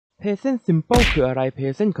Present Simple คืออะไร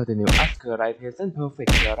Present Continuous คืออะไร Present Perfect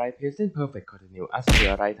คืออะไร Present Perfect Continuous คือ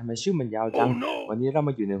อะไรทำไมชื่อมันยาวจัง วันนี้เราม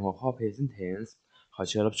าอยู่ในหัวข้อ Present Tense ขอเ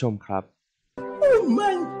ชิญรับชมครับ Oh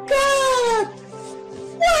my god!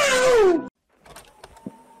 Wow!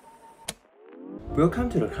 Welcome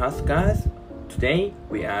to the class, guys. Today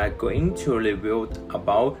we are going to review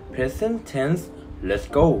about present tense. Let's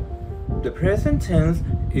go. The present tense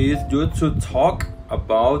is used to talk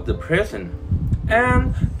about the present, and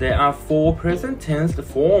there are 4 present tense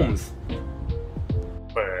forms.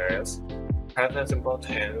 First, present simple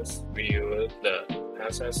tense, we use the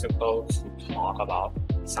present simple to talk about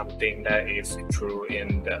something that is true in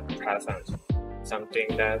the present, something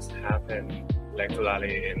that's happened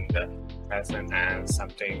regularly in the present, and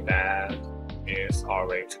something that is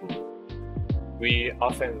always true. We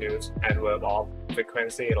often use adverb of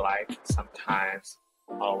frequency like sometimes,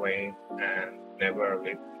 always, and never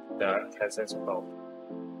with the present simple.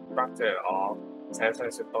 Structure of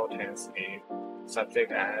present simple tense is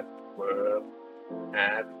subject add verb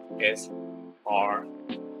add is or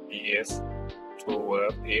is to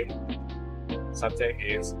verb if subject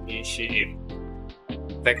is he she it.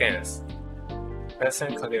 Second,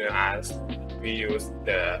 present continuous. We use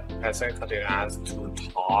the present continuous to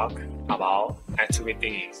talk about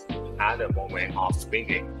activities at the moment of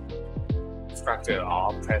speaking. Structure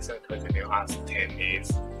of present continuous tense is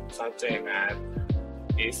subject add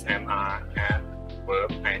is mr and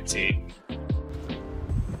verb ing.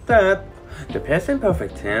 Third, the present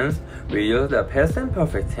perfect tense. We use the present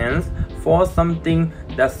perfect tense for something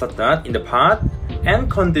that starts in the past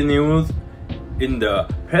and continues in the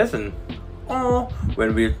present, or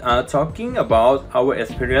when we are talking about our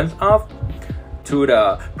experience of to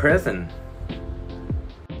the present.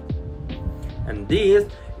 And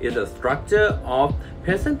this is the structure of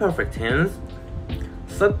present perfect tense.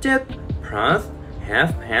 Subject plus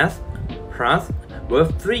have past plus verb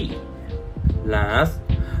 3. Last,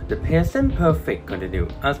 the present perfect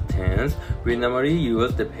continuous tense. We normally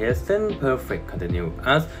use the present perfect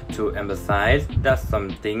continuous to emphasize that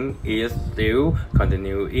something is still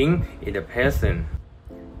continuing in the present.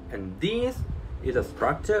 And this is the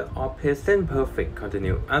structure of present perfect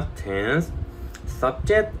continuous tense.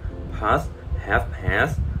 Subject plus have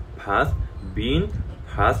past plus been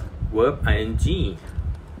plus verb ing.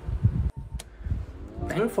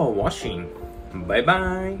 Thanks for watching. Bye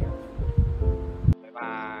bye.